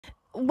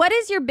What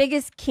is your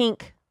biggest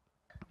kink?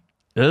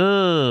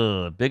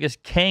 Ugh,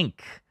 biggest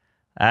kink.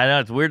 I know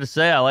it's weird to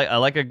say. I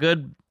like a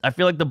good. I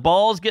feel like the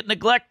balls get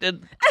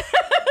neglected.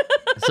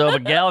 So if a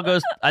gal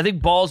goes, I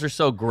think balls are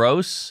so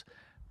gross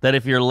that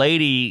if your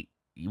lady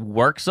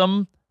works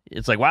them,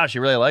 it's like, wow, she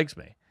really likes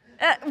me.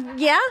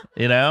 Yeah.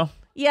 You know?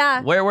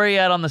 Yeah. Where are you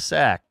at on the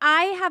sack?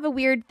 I have a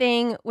weird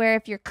thing where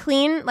if you're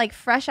clean, like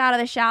fresh out of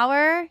the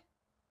shower,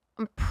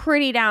 I'm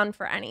pretty down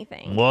for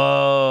anything.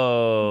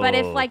 Whoa. But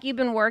if like you've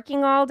been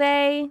working all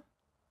day,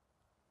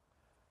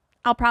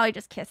 I'll probably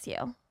just kiss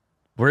you.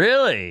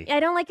 Really? I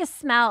don't like a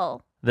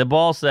smell. The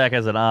ball sack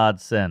has an odd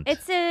scent.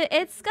 It's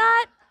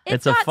got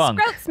a funk.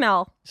 scrote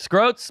smell.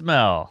 Scrote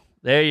smell.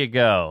 There you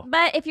go.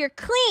 But if you're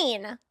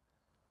clean,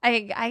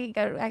 I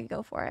could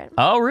go for it.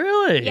 Oh,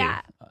 really?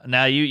 Yeah.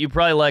 Now you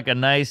probably like a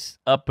nice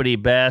uppity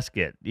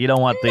basket. You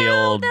don't want the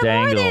old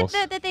dangles. The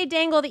more that they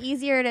dangle, the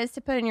easier it is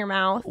to put in your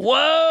mouth.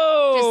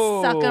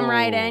 Whoa! Just suck them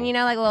right in,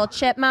 like a little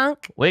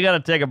chipmunk. We got to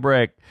take a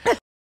break.